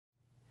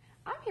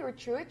here with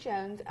Truett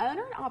Jones,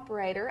 owner and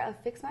operator of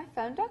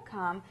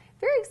FixMyPhone.com.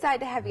 Very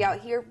excited to have you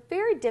out here.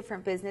 Very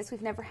different business.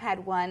 We've never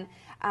had one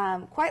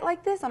quite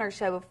like this on our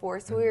show before,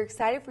 so we were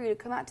excited for you to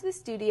come out to the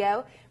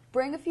studio,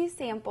 bring a few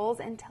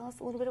samples, and tell us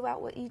a little bit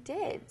about what you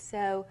did,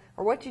 or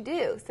what you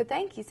do. So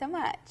thank you so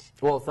much.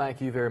 Well, thank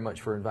you very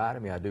much for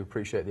inviting me. I do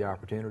appreciate the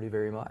opportunity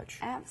very much.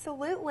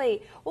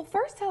 Absolutely. Well,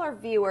 first tell our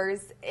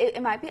viewers,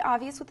 it might be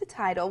obvious with the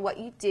title, what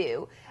you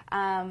do,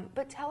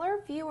 but tell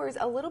our viewers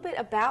a little bit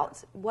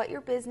about what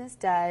your business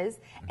does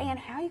and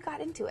how you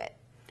got into it.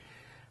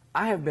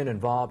 I have been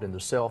involved in the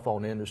cell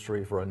phone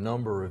industry for a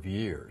number of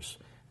years.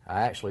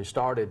 I actually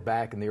started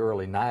back in the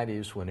early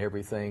 90s when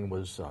everything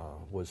was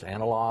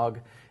analog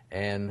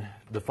and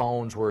the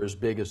phones were as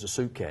big as a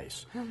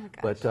suitcase. Oh my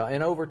gosh. But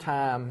and over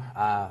time,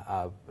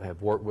 I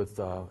have worked with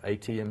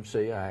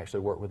AT&T. I actually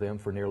worked with them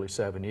for nearly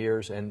 7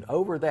 years, and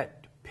over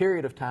that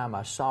period of time,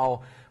 I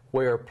saw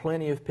where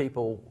plenty of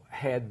people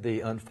had the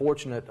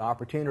unfortunate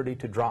opportunity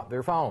to drop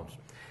their phones,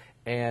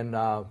 and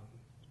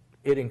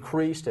it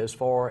increased as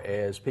far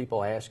as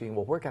people asking,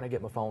 well, where can I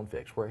get my phone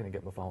fixed? Where can I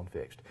get my phone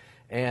fixed?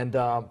 And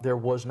there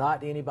was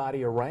not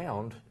anybody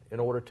around in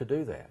order to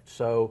do that.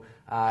 So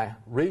I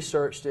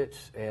researched it,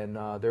 and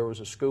there was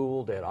a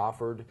school that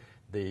offered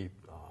the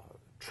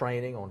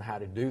training on how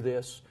to do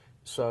this.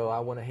 So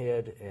I went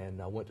ahead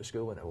and went to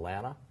school in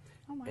Atlanta.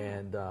 Oh, wow.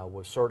 And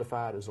was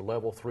certified as a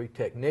level 3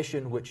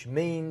 technician, which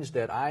means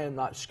that I am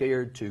not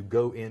scared to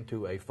go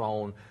into a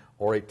phone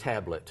or a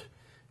tablet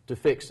to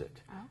fix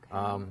it.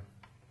 Okay.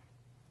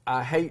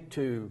 I hate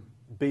to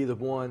be the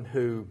one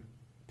who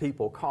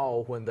people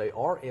call when they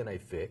are in a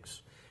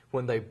fix,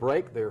 when they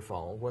break their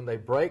phone, when they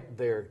break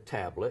their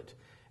tablet,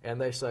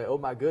 and they say, oh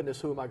my goodness,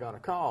 who am I going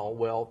to call?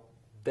 Well,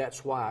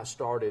 that's why I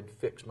started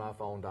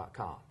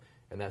FixMyPhone.com.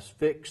 And that's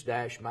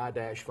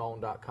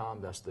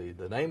fix-my-phone.com. That's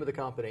the name of the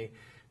company.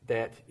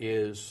 That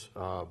is,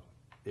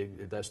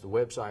 that's the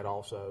website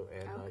also,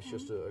 and it's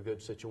just a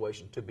good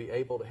situation to be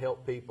able to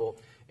help people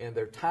in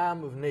their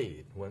time of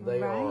need. When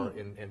they are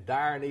in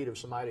dire need of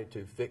somebody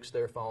to fix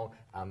their phone,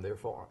 I'm there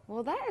for them.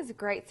 Well, that is a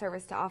great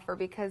service to offer,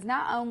 because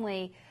not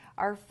only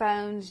are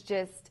phones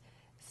just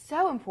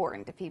so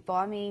important to people,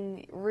 I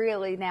mean,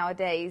 really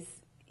nowadays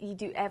you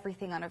do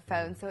everything on a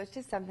phone, so it's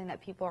just something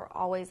that people are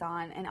always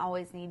on and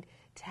always need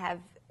to have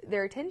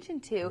their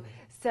attention to.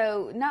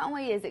 So not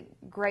only is it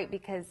great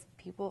because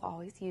people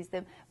always use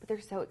them, but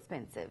they're so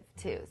expensive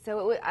too.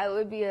 So it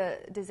would be a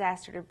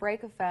disaster to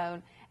break a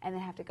phone and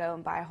then have to go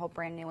and buy a whole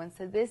brand new one.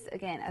 So this,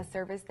 again, a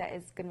service that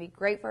is going to be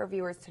great for our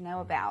viewers to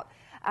know about.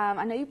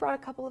 I know you brought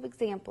a couple of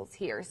examples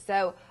here.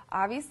 So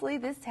obviously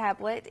this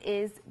tablet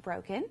is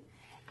broken,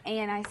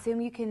 and I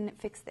assume you can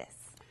fix this.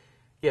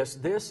 Yes,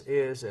 this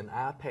is an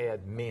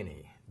iPad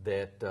mini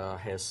that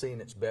has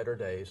seen its better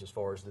days as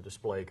far as the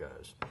display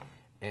goes.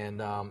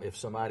 And if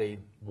somebody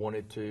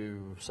wanted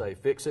to, say,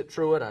 fix it,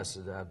 Truett, I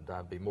said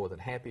I'd be more than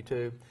happy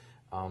to.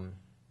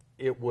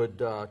 It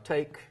would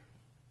take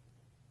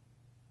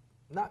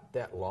not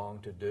that long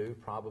to do,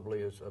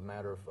 probably as a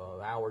matter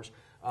of hours.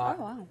 Oh,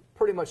 wow.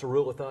 Pretty much a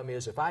rule of thumb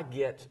is if I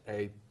get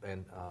a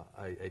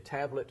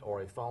tablet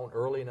or a phone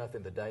early enough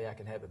in the day, I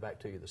can have it back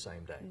to you the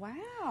same day.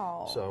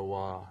 Wow.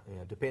 So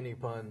depending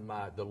upon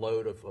the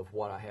load of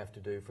what I have to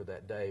do for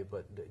that day,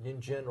 but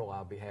in general,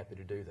 I'll be happy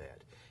to do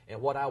that.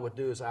 And what I would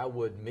do is I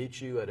would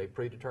meet you at a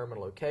predetermined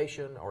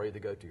location, or either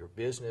go to your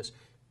business,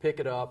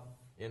 pick it up,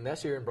 and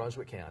that's here in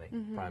Brunswick County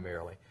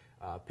primarily.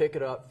 Pick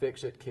it up,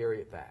 fix it,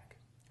 carry it back.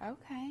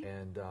 Okay.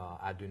 And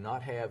I do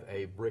not have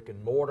a brick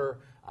and mortar.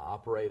 I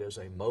operate as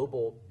a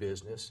mobile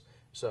business,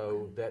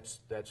 so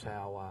that's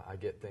how I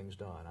get things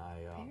done.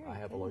 I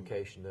have a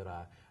location that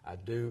I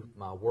do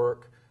my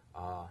work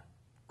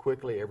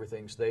quickly.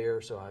 Everything's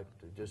there, so I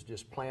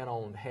just plan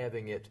on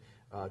having it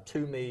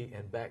to me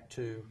and back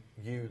to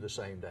you the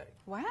same day.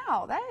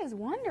 Wow, that is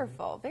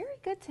wonderful. Very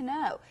good to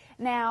know.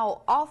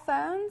 Now, all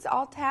phones,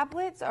 all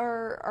tablets,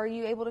 are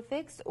you able to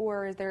fix,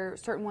 or is there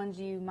certain ones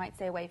you might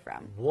stay away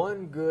from?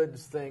 One good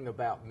thing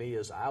about me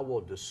is I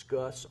will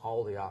discuss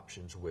all the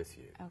options with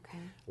you. Okay.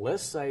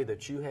 Let's say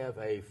that you have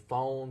a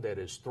phone that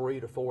is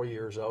 3 to 4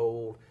 years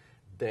old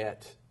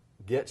that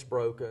gets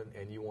broken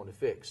and you want to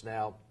fix.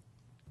 Now,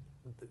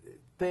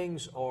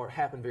 things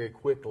happen very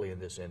quickly in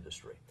this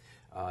industry.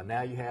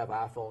 Now you have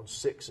iPhone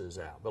 6s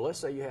out, but let's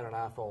say you had an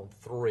iPhone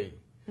 3,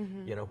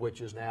 which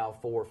is now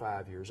 4 or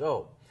 5 years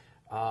old.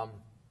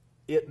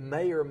 It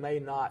may or may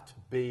not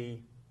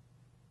be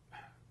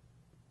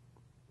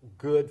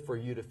good for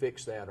you to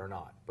fix that or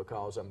not,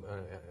 because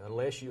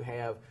unless you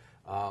have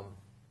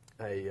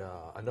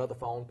another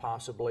phone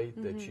possibly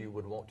that you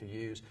would want to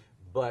use,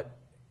 but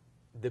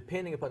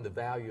depending upon the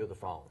value of the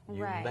phone,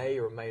 you may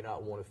or may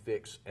not want to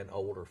fix an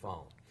older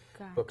phone.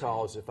 Gotcha.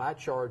 Because if I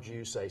charge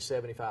you, say,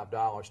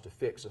 $75 to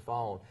fix a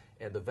phone,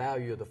 and the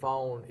value of the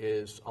phone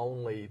is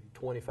only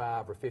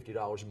 $25 or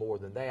 $50 more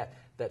than that,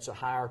 that's a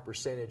higher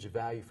percentage of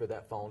value for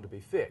that phone to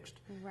be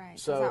fixed. Right,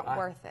 so it's not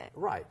worth it.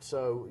 Right,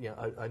 so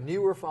a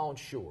newer phone,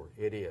 sure,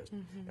 it is.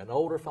 An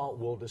older phone,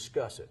 we'll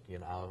discuss it.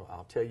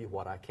 I'll tell you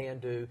what I can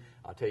do,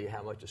 I'll tell you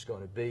how much it's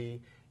going to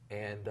be,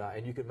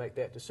 and you can make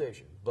that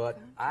decision. But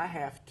I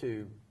have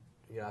to,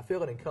 I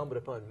feel it incumbent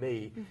upon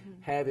me,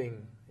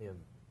 having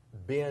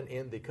been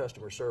in the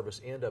customer service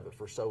end of it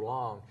for so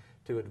long,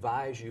 to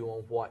advise you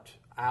on what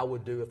I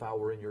would do if I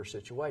were in your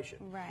situation.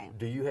 Right.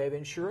 Do you have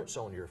insurance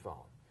on your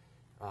phone?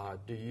 Are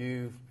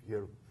you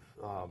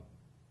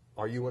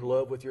in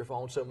love with your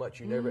phone so much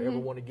you never ever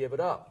want to give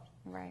it up?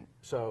 Right.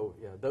 So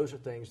those are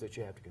things that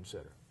you have to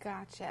consider.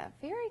 Gotcha.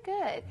 Very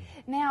good.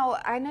 Now,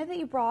 I know that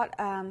you brought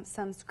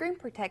some screen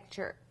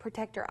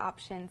protector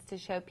options to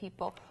show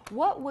people.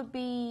 What would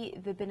be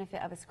the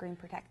benefit of a screen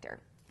protector?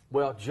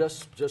 Well,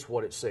 just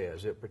what it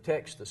says. It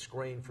protects the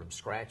screen from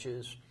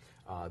scratches.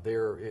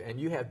 And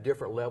you have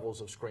different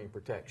levels of screen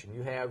protection.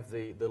 You have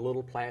the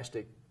little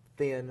plastic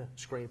thin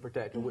screen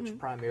protector, which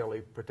primarily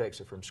protects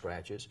it from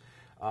scratches.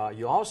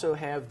 You also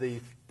have the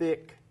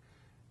thick,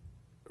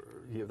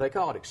 they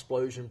call it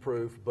explosion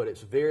proof, but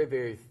it's very,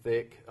 very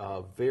thick,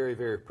 very,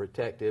 very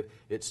protective.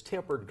 It's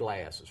tempered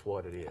glass is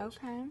what it is.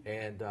 Okay.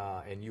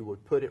 And you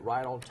would put it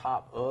right on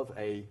top of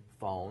a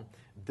phone.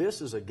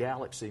 This is a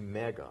Galaxy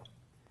Mega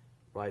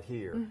right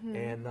here.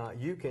 And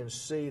you can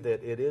see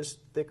that it is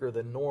thicker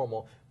than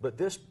normal, but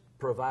this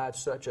provides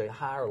such a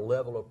higher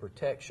level of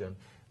protection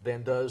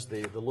than does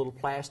the little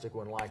plastic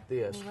one like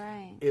this.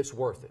 Right. It's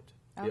worth it.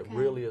 Okay. It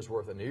really is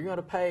worth it. Now, you're going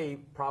to pay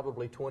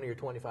probably $20 or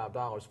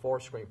 $25 for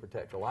a screen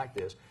protector like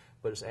this,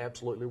 but it's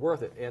absolutely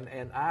worth it.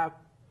 And I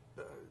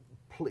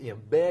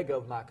beg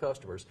of my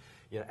customers,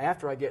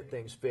 after I get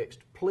things fixed,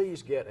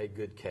 please get a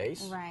good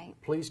case. Right.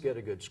 Please get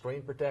a good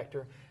screen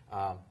protector.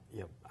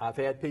 I've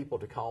had people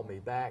to call me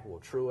back, well,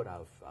 Truett,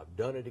 I've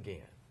done it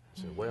again.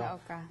 I said, well,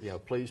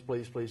 please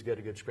get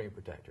a good screen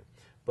protector.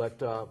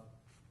 But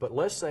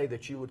let's say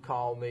that you would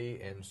call me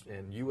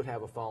and you would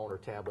have a phone or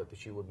tablet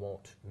that you would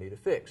want me to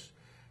fix.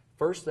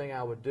 First thing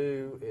I would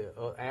do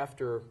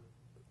after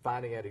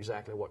finding out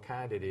exactly what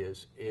kind it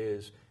is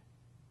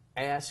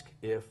ask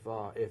if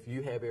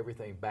you have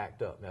everything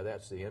backed up. Now,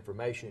 that's the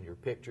information, your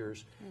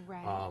pictures.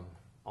 Right.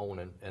 On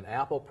an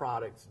Apple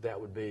product,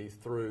 that would be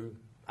through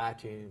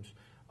iTunes.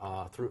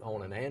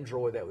 On an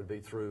Android, that would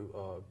be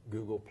through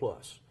Google+.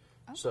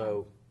 Okay.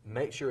 So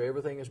make sure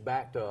everything is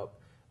backed up.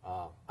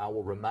 I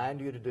will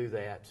remind you to do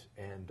that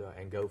and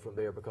go from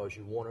there, because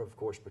you want to, of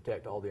course,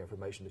 protect all the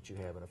information that you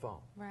have in a phone.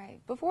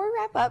 Right. Before we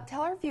wrap up, tell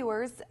our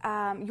viewers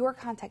your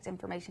contact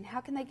information. How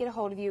can they get a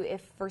hold of you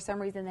if, for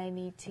some reason, they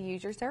need to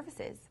use your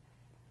services?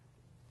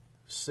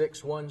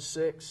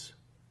 616-6669.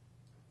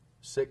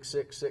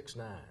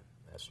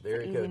 That's the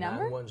area code,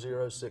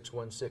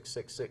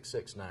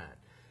 910-616-6669.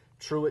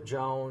 Truett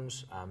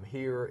Jones. I'm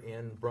here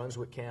in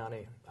Brunswick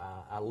County.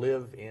 I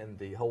live in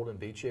the Holden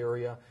Beach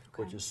area,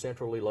 which is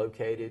centrally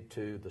located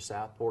to the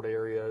Southport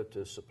area,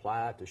 to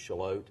Supply, to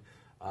Shallotte,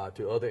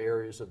 to other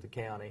areas of the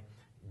county.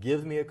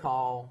 Give me a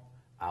call.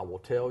 I will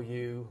tell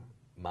you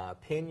my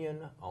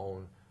opinion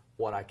on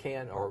what I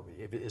can, or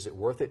is it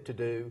worth it to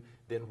do,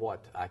 then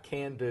what I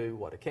can do,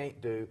 what I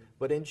can't do.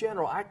 But in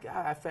general,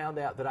 I found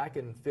out that I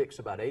can fix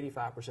about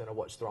 85% of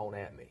what's thrown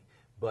at me.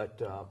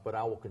 But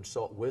I will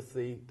consult with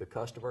the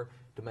customer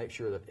to make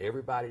sure that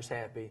everybody's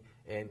happy,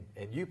 and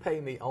you pay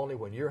me only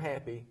when you're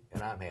happy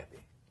and I'm happy.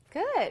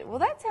 Good. Well,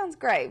 that sounds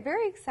great.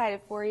 Very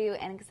excited for you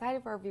and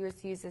excited for our viewers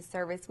to use this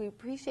service. We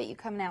appreciate you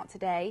coming out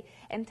today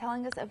and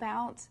telling us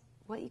about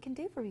what you can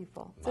do for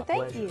people. So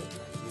thank you.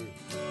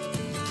 Thank you.